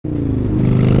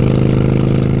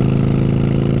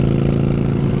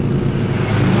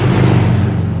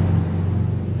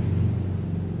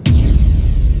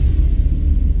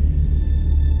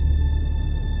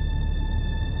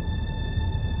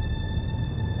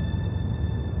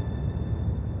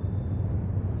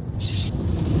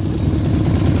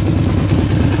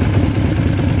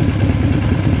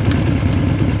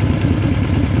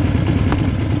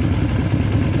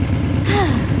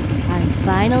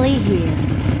finally here.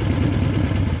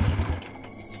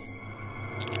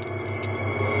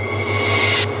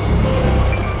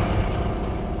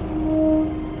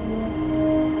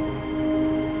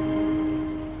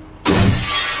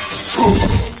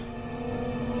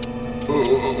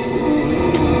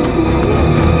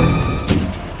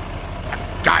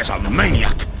 That guy's a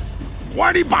maniac.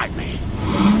 Why'd he bite me?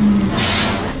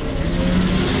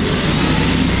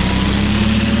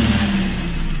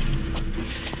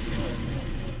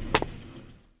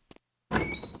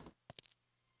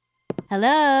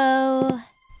 Hello?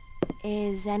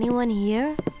 Is anyone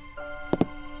here?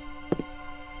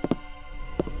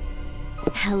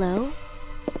 Hello?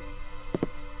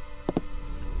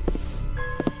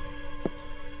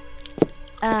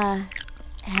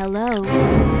 Hello?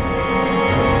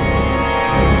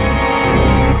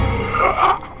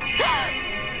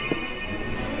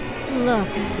 Look,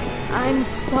 I'm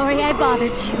sorry I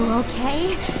bothered you,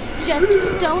 okay?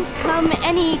 Just don't come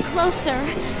any closer.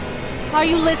 Are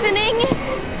you listening?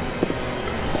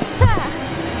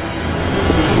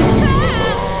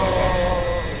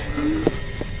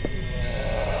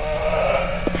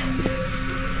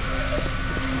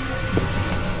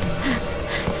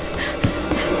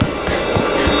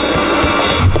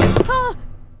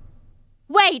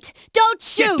 Wait! Don't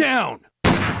shoot! Get down!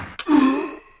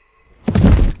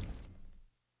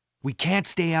 We can't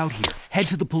stay out here. Head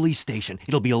to the police station.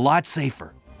 It'll be a lot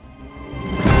safer.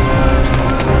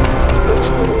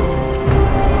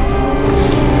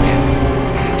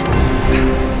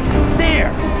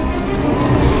 There!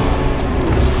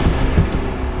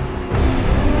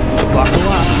 Buckle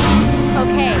up.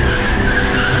 Okay.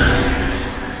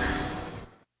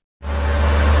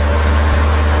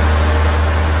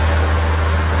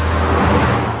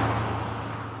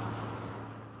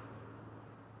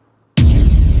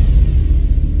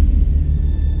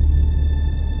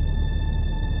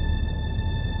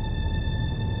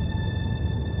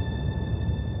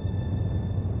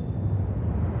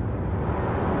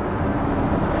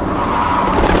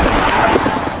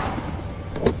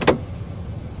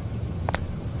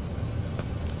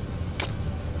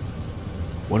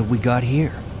 What have we got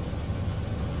here?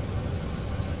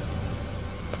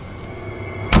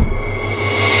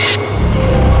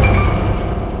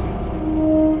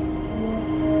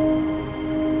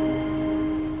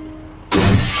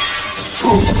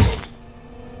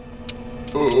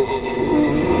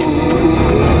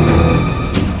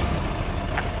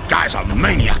 That guy's a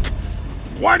maniac.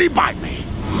 Why'd he bite me?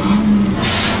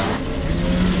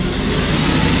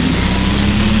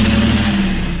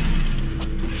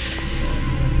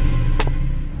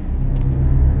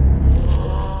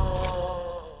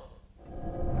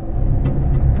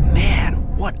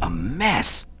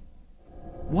 Mess!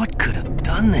 What could have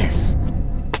done this?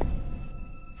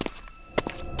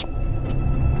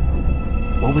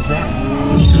 What was that?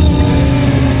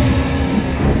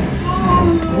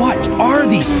 What are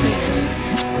these things?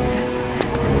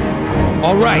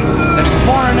 All right, that's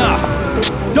far enough.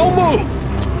 Don't move!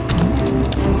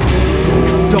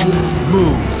 Don't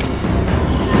move!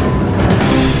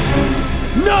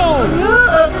 No!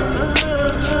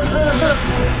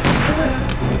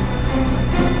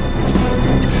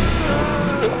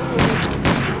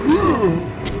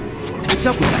 What's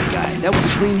up with that guy? That was a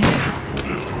clean hit.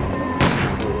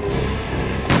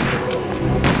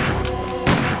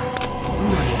 I'm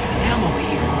running out of ammo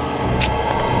here.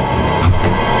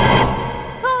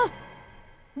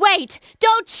 Wait!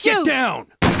 Don't shoot! Get down!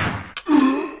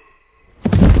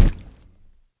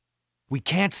 We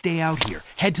can't stay out here.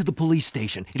 Head to the police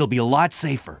station. It'll be a lot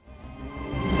safer.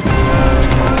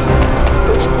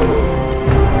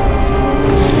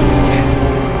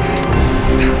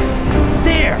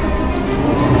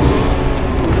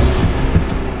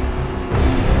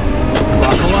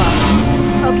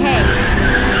 Okay.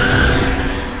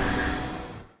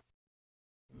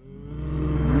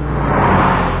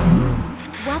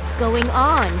 What's going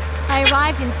on? I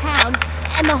arrived in town,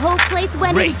 and the whole place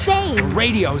went insane. The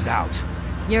radio's out.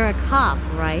 You're a cop,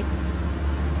 right?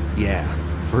 Yeah,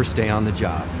 first day on the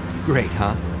job. Great,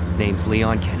 huh? Name's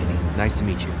Leon Kennedy. Nice to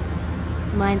meet you.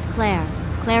 Mine's Claire.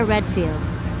 Claire Redfield.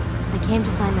 I came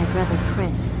to find my brother,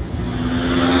 Chris.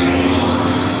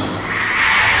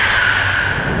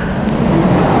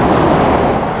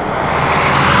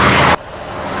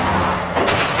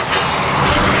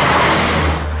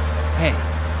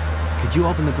 Could you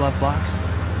open the glove box?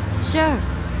 Sure.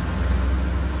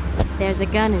 There's a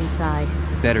gun inside.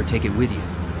 Better take it with you.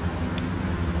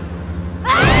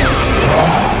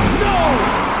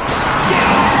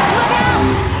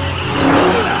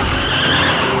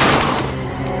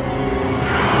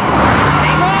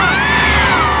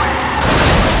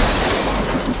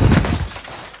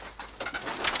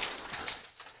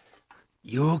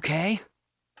 You okay?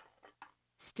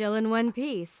 Still in one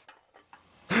piece.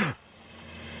 Hey!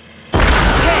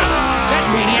 That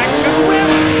maniac's gonna ram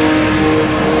us!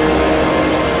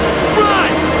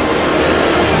 Run!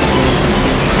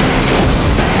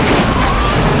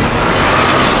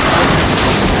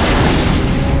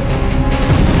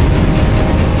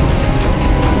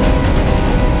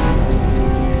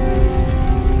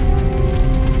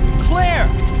 Claire!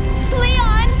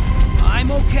 Leon!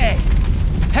 I'm okay.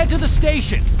 Head to the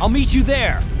station. I'll meet you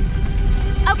there.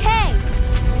 Okay.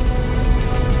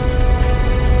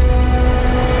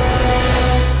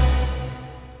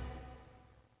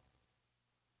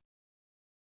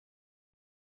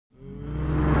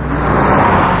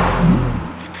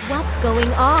 What's going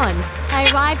on? I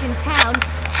arrived in town,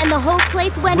 and the whole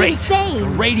place went Great. insane. The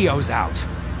radio's out.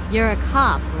 You're a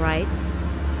cop, right?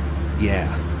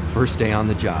 Yeah, first day on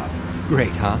the job.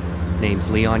 Great, huh? Name's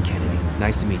Leon Kennedy.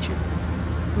 Nice to meet you.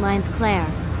 Mine's Claire.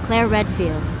 Claire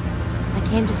Redfield. I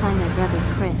came to find my brother,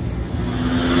 Chris.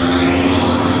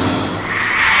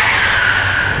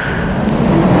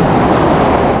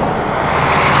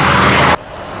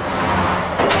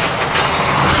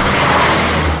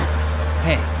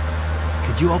 Hey,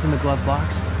 could you open the glove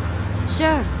box?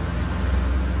 Sure.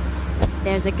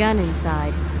 There's a gun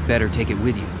inside. Better take it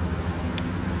with you.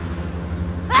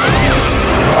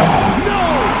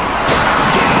 No!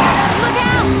 Look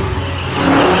out!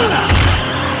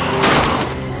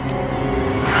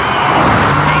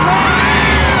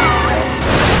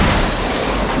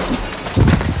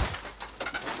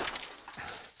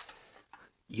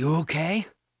 You okay?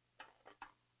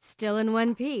 Still in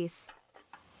one piece.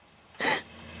 That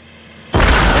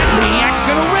maniac's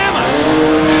gonna ram us!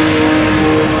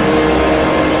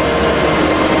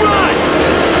 Run!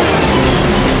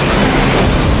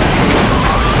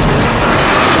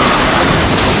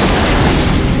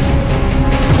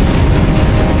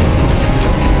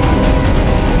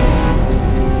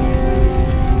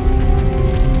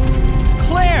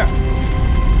 Claire!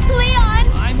 Leon!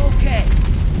 I'm okay.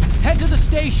 Head to the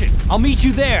station. I'll meet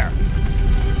you there.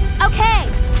 Okay.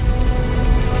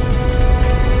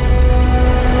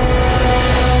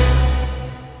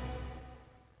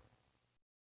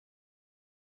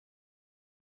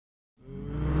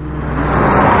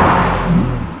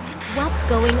 What's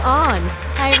going on?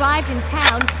 I arrived in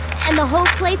town, and the whole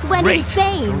place went Great.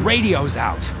 insane. The radio's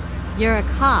out. You're a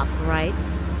cop, right?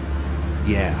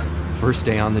 Yeah, first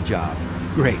day on the job.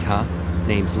 Great, huh?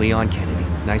 Name's Leon Kennedy.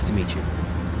 Nice to meet you.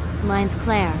 Mine's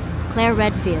Claire. Claire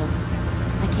Redfield.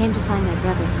 I came to find my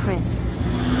brother, Chris.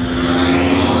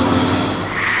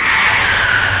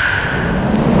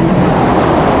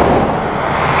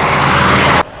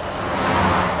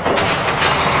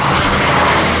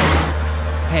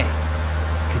 Hey,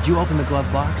 could you open the glove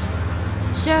box?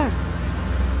 Sure.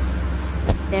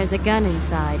 There's a gun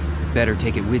inside. Better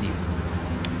take it with you.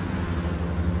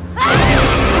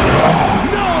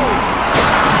 No!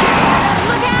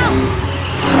 Look out!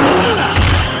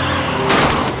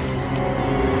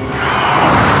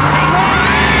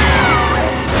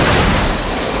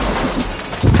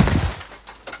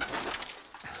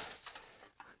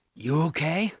 You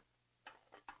okay?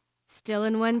 Still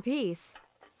in one piece.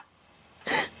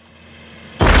 That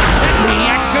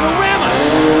maniac's gonna ram us!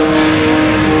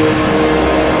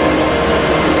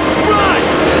 Run!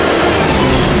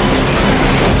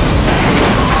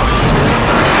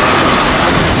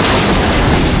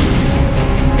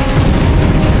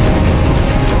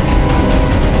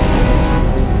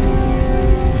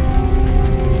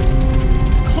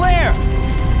 Claire!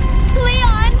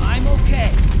 Leon! I'm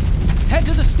okay. Head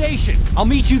to the station. I'll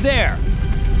meet you there.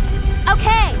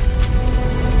 Okay.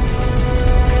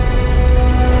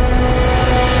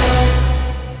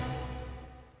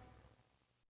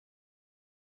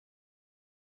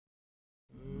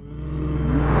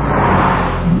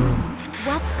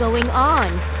 What's going on?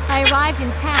 I arrived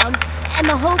in town, and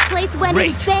the whole place went Great.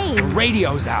 insane. The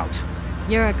radio's out.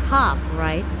 You're a cop,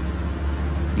 right?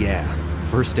 Yeah,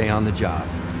 first day on the job.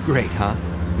 Great, huh?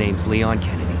 Name's Leon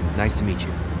Kennedy. Nice to meet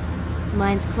you.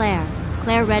 Mine's Claire.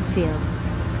 Claire Redfield.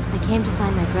 I came to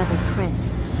find my brother,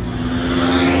 Chris.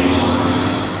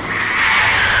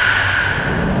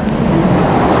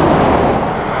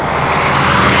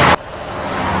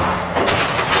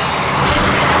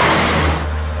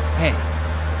 Hey,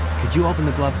 could you open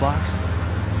the glove box?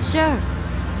 Sure.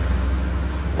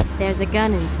 There's a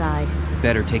gun inside.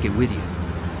 Better take it with you.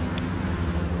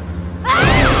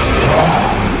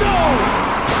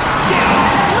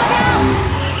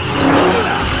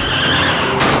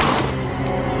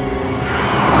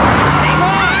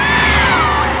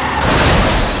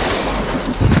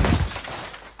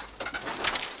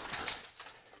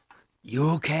 You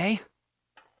okay?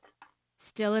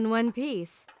 Still in one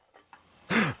piece.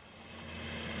 Hey!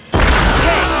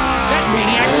 That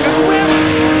maniac's gonna whip us!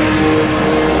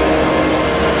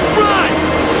 Run!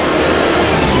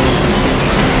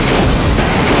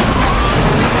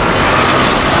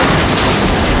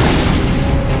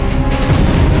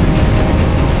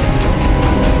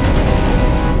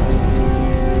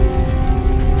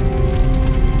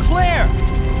 Claire!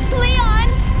 Leon!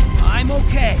 I'm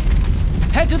okay.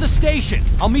 Head to the station.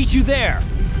 I'll meet you there.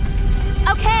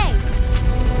 Okay.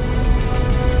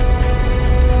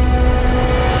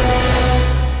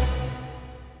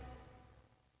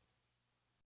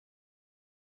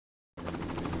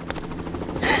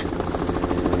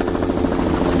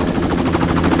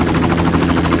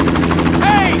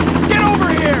 Hey! Get over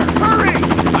here! Hurry!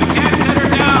 I can't set her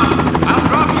down. I'll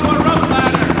drop you a rope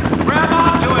ladder. Grab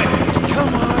onto it.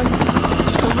 Come on.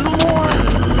 Just a little more.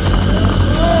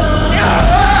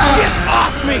 Get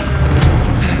off me!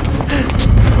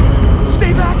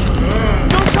 Stay back!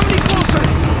 Don't come any closer!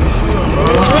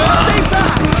 Stay back!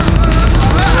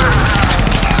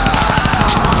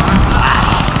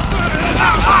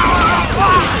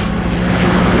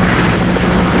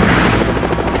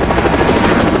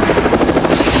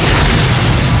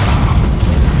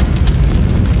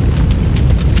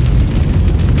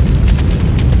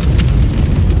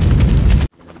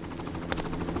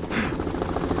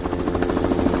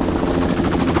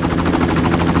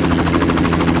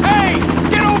 Hey!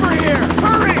 Get over here!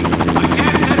 Hurry! I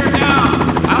can't set her down.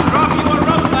 I'll drop you a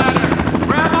rope ladder.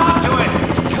 Grab onto it.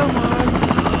 Come on.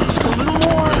 Just a little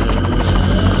more.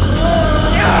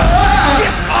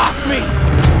 Get off me!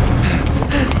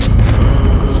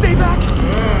 Stay back!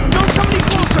 Don't come any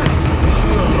closer!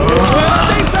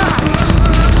 Stay back!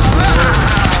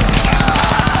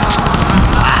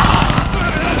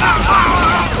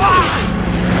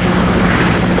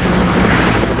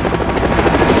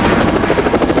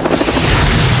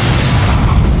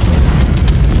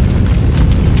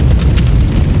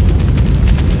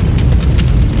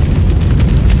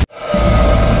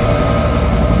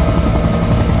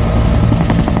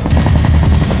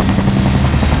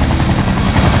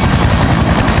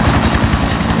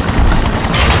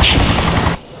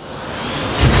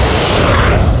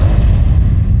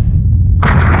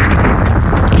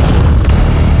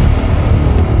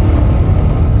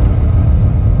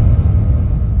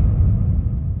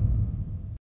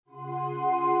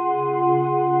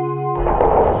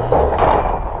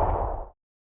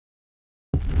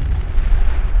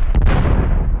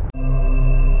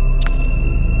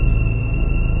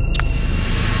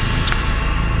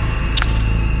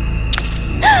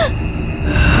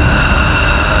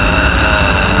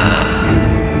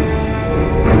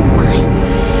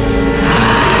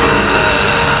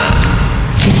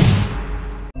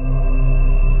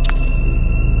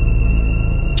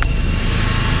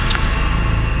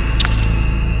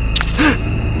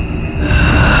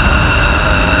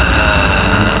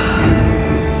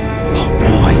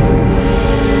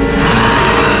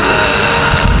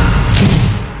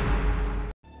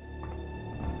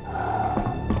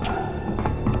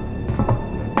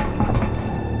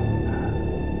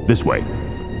 This way.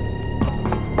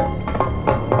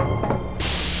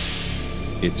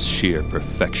 It's sheer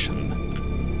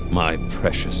perfection. My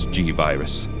precious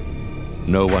G-Virus.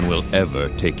 No one will ever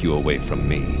take you away from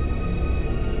me.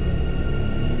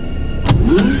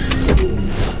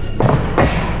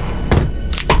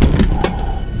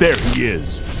 There he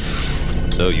is.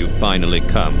 So you finally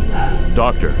come.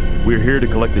 Doctor, we're here to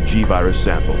collect the G-Virus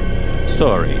sample.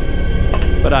 Sorry,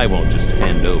 but I won't just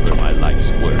hand over my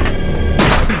life's work.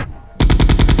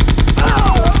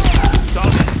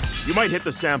 You might hit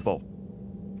the sample.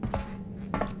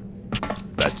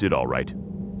 That's it, all right.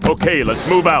 Okay, let's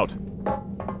move out.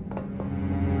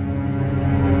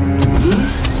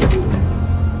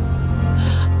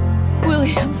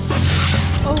 William.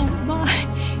 Oh my.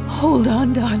 Hold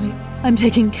on, darling. I'm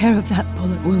taking care of that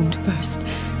bullet wound first.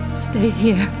 Stay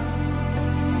here.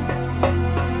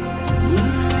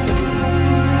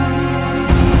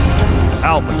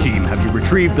 Alpha team, have you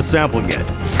retrieved the sample yet?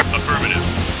 Affirmative.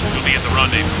 We'll be at the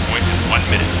rendezvous point in 1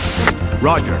 minute.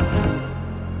 Roger.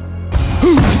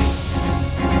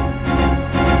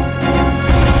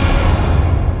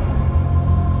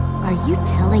 Are you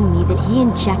telling me that he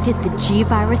injected the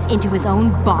G-Virus into his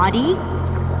own body?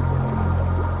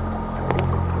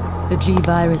 The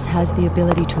G-Virus has the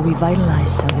ability to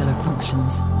revitalize cellular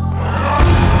functions.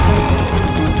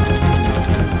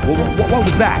 What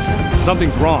was that?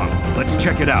 Something's wrong. Let's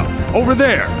check it out. Over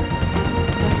there!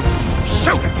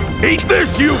 Shoot it! Eat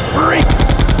this, you freak!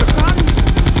 The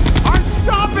guns aren't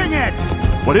stopping it!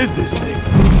 What is this thing?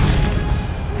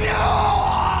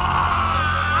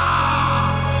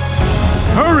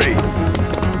 Hurry!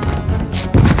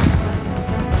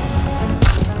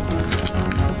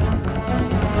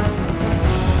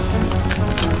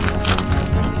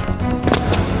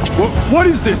 What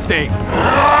is this thing?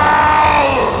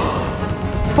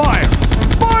 Fire!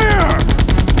 Fire!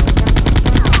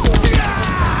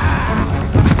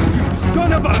 You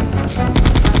son of a...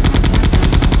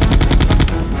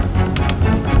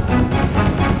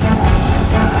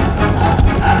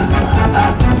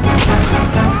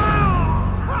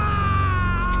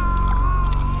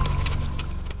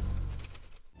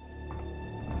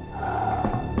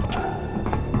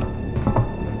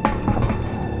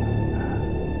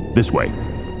 This way.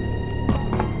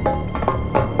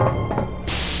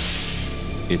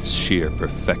 It's sheer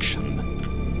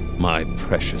perfection. My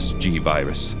precious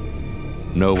G-Virus.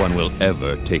 No one will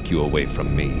ever take you away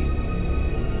from me.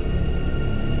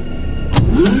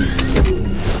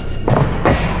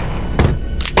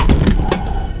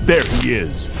 There he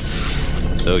is.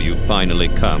 So you finally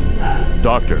come.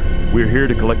 Doctor, we're here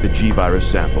to collect the G-Virus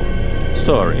sample.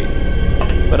 Sorry,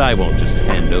 but I won't just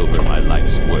hand over my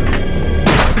life's work.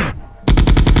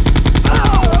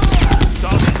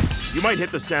 Stop! You might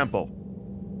hit the sample.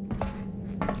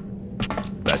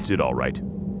 That's it, all right.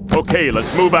 Okay,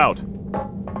 let's move out.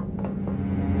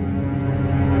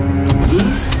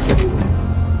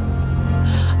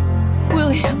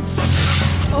 William.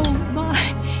 Oh my.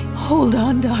 Hold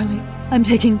on, darling. I'm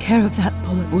taking care of that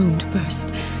bullet wound first.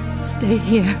 Stay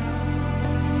here.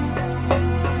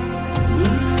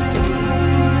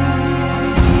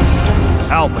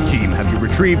 Alpha team, have you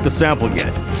retrieved the sample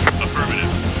yet? Affirmative.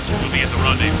 We'll be at the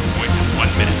rendezvous point in 1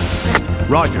 minute.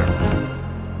 Roger.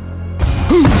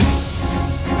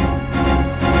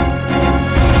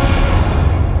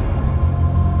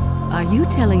 Are you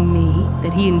telling me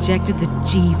that he injected the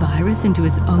G-Virus into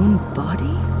his own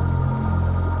body?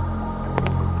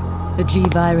 The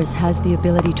G-Virus has the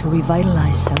ability to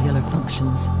revitalize cellular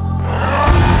functions.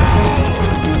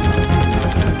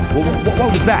 What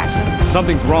was that?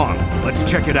 Something's wrong. Let's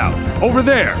check it out. Over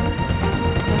there!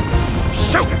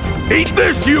 Shoot it! Eat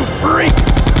this, you freak!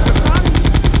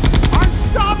 I'm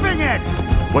stopping it!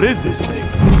 What is this thing?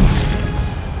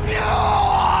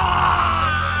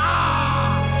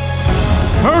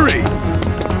 Hurry!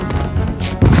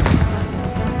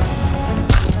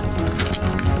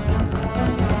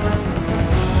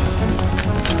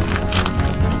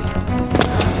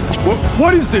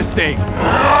 What is this thing?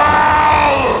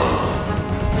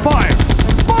 Fire!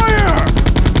 Fire!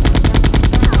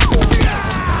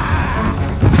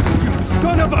 You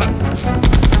son of a...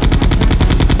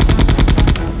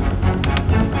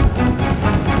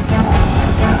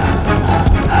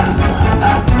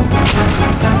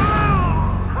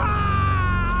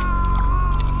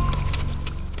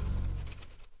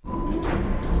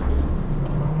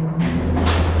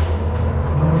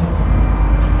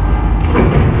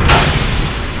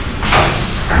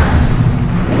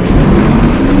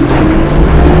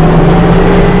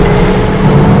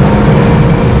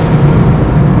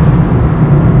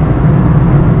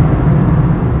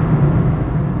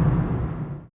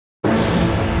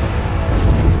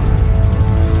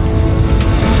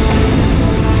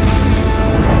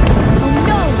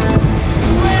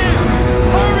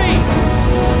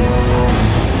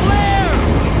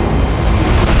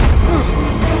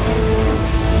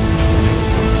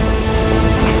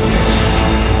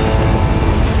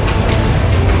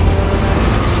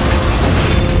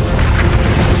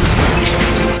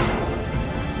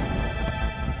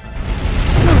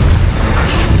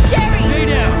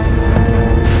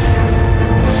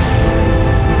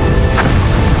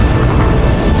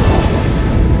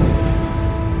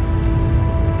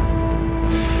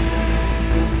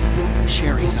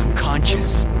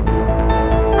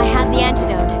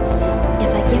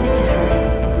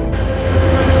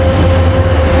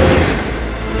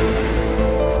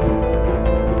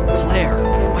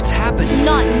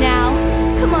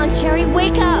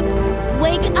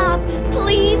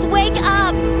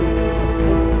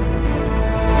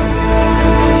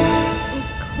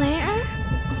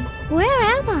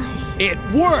 It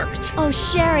worked! Oh,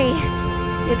 Sherry,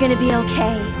 you're gonna be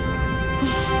okay.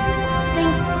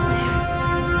 Thanks, Claire.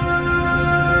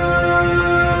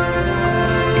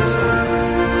 It's over.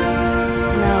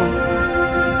 No.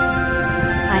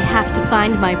 I have to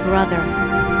find my brother.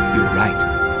 You're right.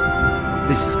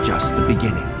 This is just the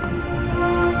beginning.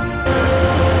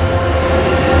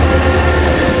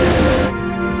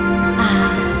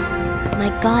 Ah, my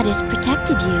God has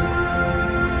protected you.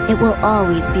 It will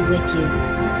always be with you.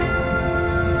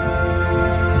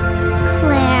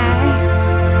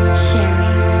 Claire.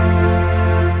 Sherry.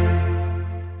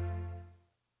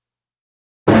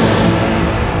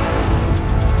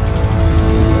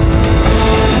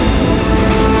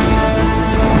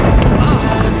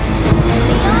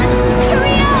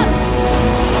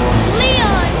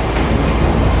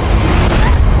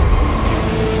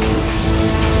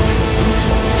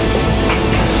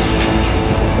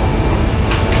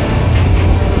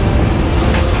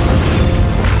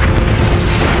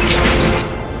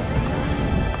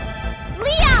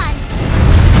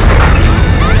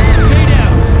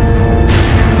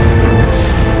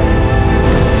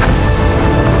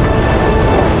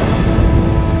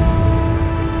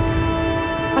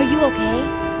 you okay?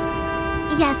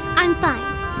 Yes, I'm fine.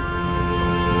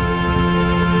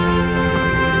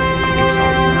 It's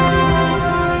over.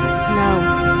 No.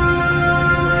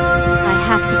 I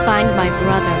have to find my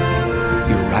brother.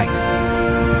 You're right.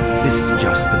 This is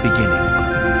just the beginning.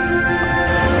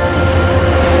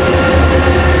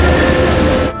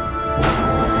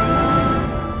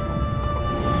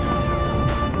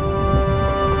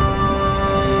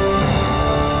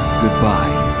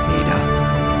 Goodbye, Ada.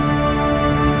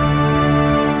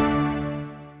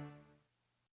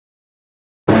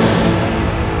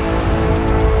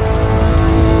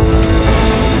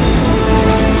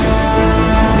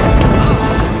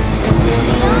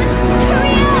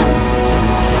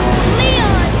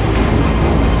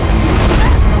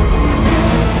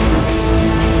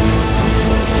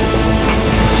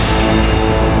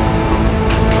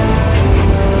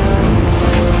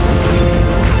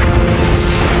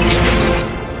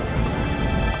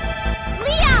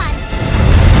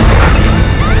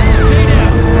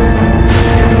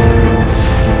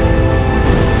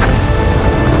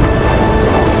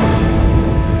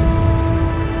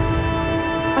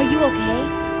 Are you okay?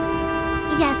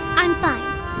 Yes, I'm fine.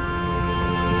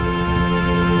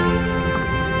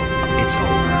 It's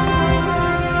over.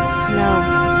 No.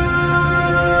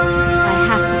 I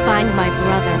have to find my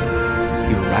brother.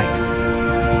 You're right.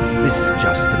 This is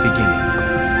just the beginning.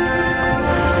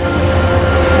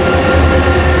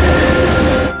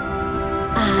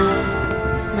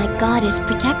 My God has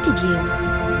protected you.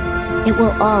 It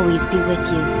will always be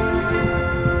with you.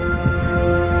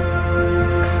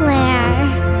 Claire.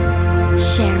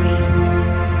 Sherry.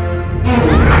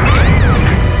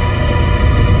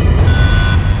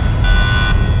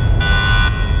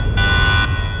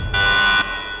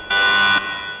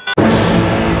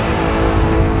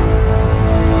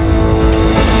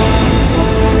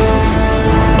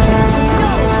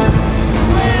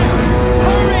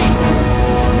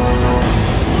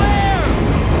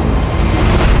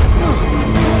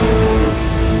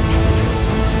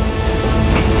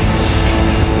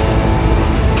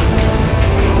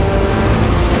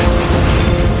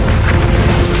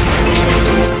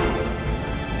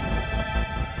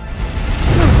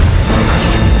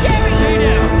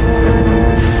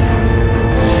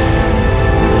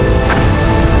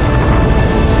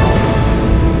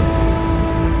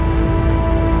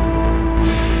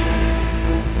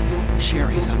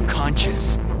 Sherry's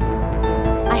unconscious.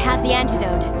 I have the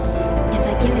antidote. If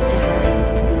I give it to her.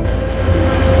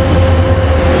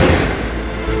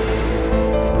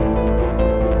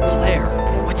 Claire,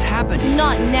 what's happening?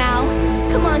 Not now.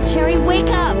 Come on, Sherry, wake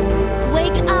up.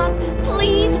 Wake up.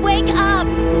 Please wake up.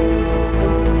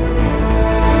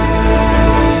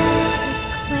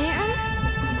 Claire?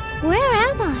 Where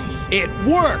am I? It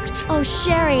worked! Oh,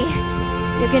 Sherry,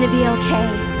 you're gonna be okay.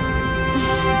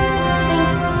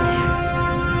 Thanks, Claire.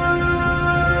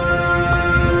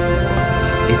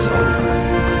 It's over.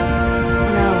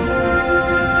 No.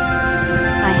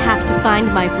 I have to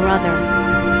find my brother.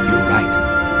 You're right.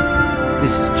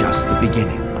 This is just the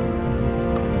beginning.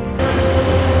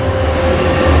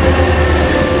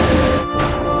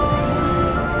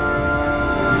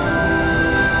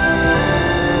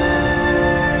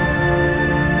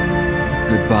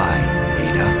 Goodbye,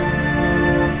 Ada.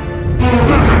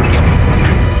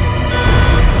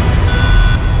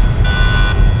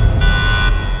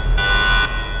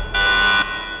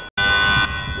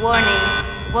 Warning,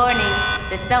 warning.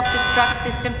 The self-destruct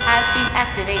system has been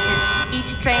activated.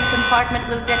 Each train compartment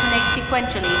will detonate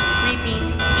sequentially. Repeat,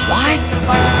 each train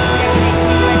compartment will detonate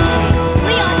sequentially.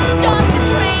 Leon, stop the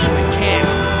train! I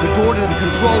can't. The door to the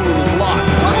control room is locked.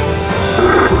 What?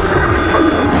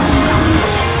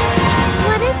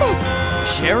 What is it?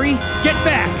 Sherry, get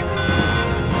back!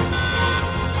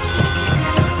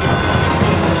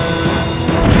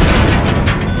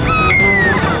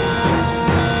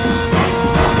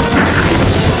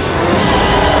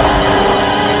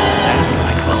 That's what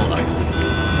I call ugly.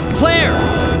 Claire!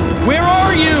 Where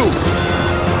are you?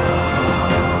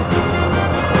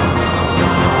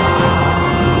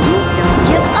 You don't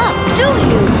give up, do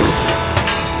you?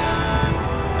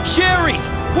 Sherry!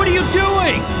 What are you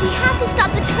doing? We have to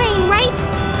stop the train, right?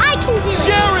 I can do it.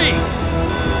 Sherry!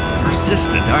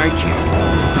 Persistent, aren't you?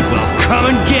 Well, come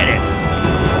and get it!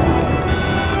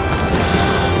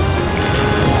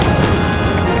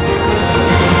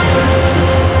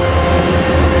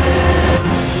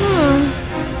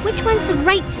 Which one's the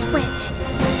right switch?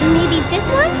 Maybe this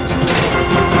one?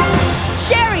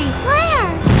 Sherry!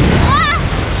 Claire! Ah!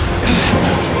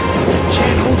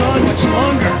 Can't hold on much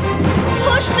longer.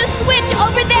 Push the switch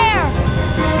over there!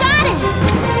 Got it!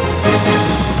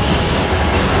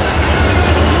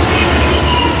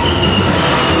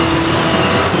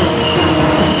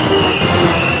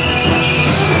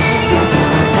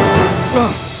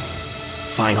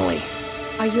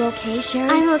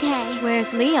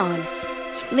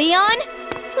 Leon?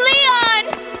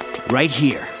 Leon! Right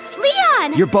here.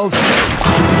 Leon! You're both safe.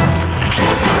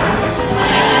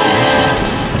 Just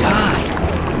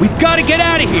die. We've got to get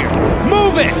out of here.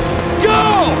 Move it!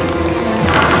 Go!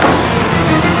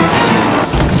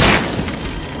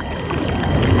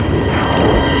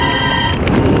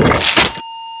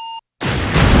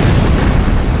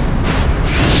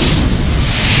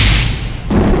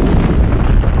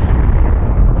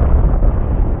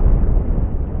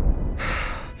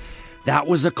 That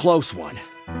was a close one.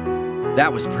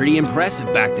 That was pretty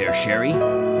impressive back there, Sherry.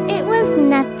 It was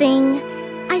nothing.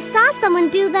 I saw someone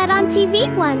do that on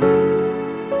TV once.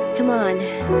 Come on.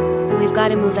 We've got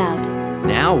to move out.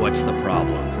 Now what's the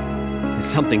problem? Is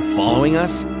something following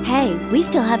us? Hey, we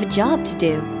still have a job to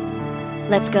do.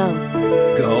 Let's go.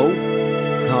 Go?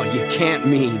 Oh, you can't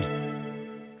mean...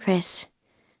 Chris,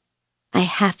 I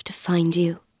have to find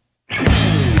you.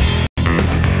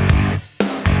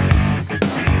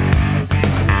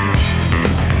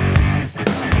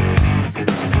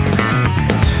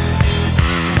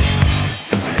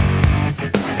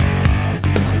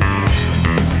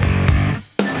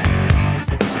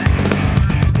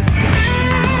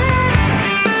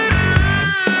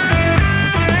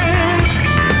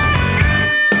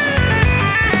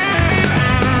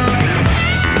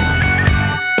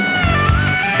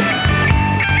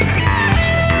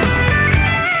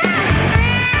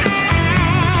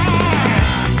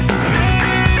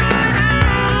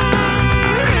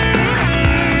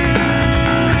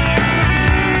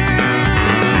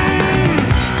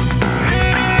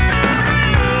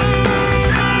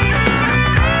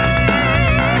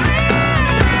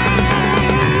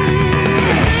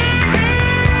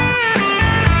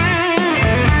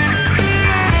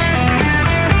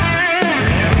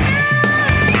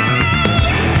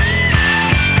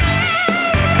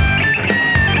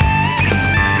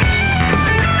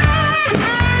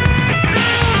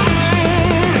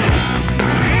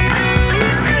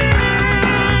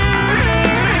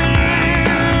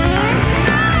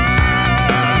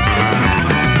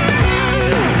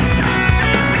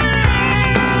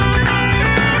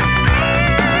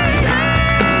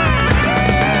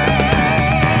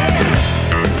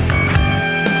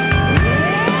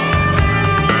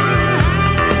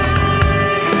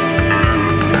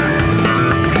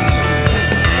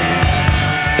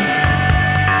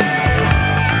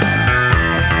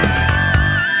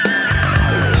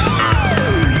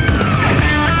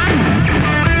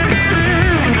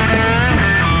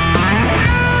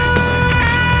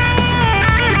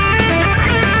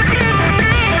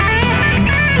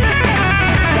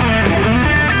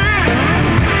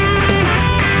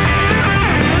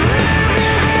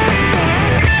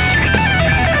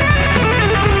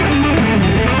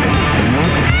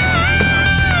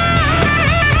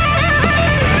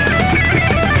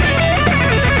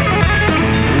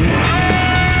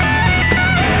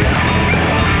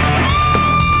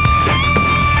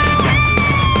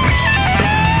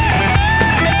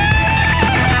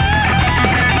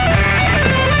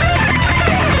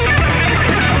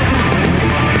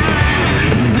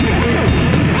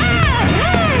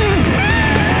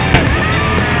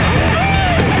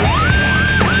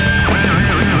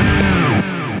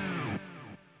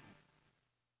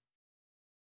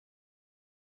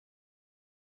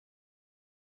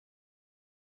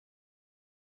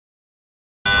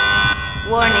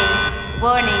 Warning,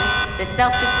 warning. The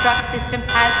self-destruct system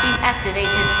has been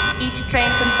activated. Each train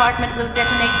compartment will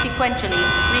detonate sequentially.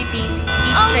 Repeat,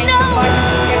 each train compartment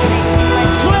will detonate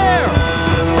sequentially. Claire!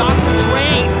 Stop the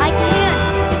train! I can't!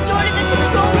 The door to the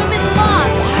control room is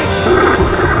locked!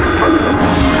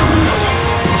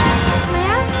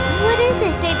 Claire? What is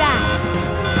this? Stay back!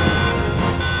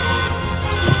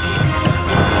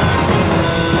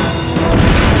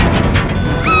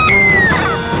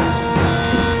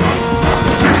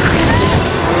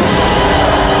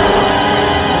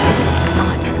 This is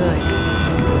not good.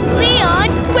 Leon,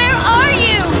 where are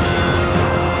you?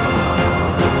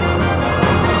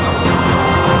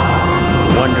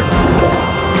 Wonderful.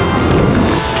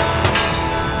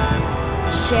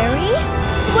 Sherry?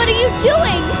 What are you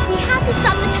doing? We have to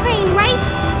stop the train, right?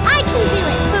 I can do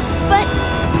it. But...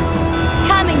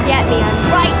 Come and get me.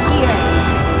 I'm right here.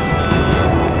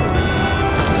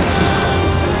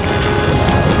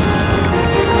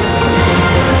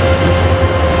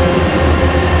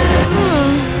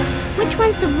 Which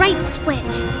one's the right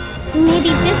switch? Maybe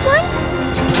this one?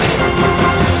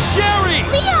 Sherry!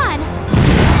 Leon!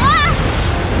 Ah!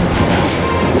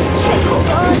 Okay, hold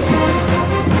on.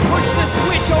 Push the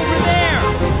switch over there!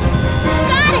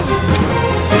 Got it!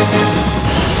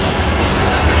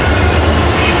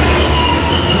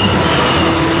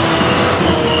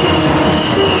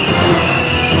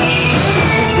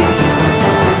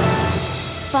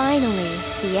 Finally,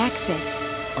 the exit.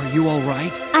 Are you all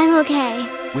right? I'm okay.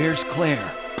 Where's Claire?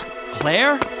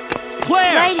 Claire?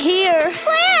 Claire! Right here.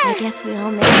 Claire! I guess we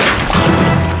all made it.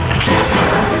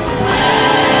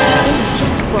 They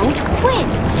just won't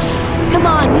quit. Come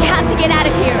on, we have to get out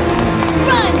of here.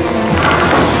 Run!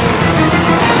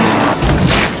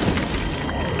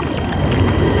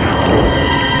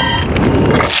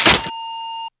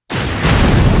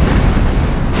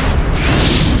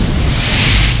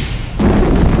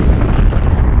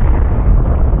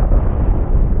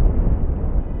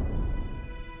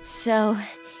 So,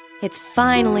 it's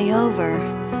finally over.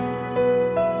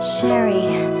 Sherry,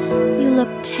 you look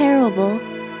terrible.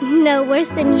 No worse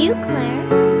than you, Claire.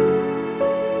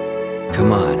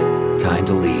 Come on, time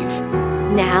to leave.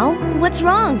 Now? What's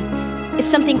wrong? Is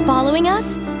something following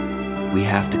us? We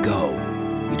have to go.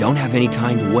 We don't have any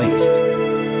time to waste.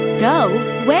 Go?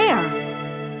 Where?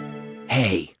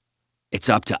 Hey, it's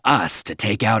up to us to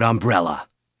take out Umbrella.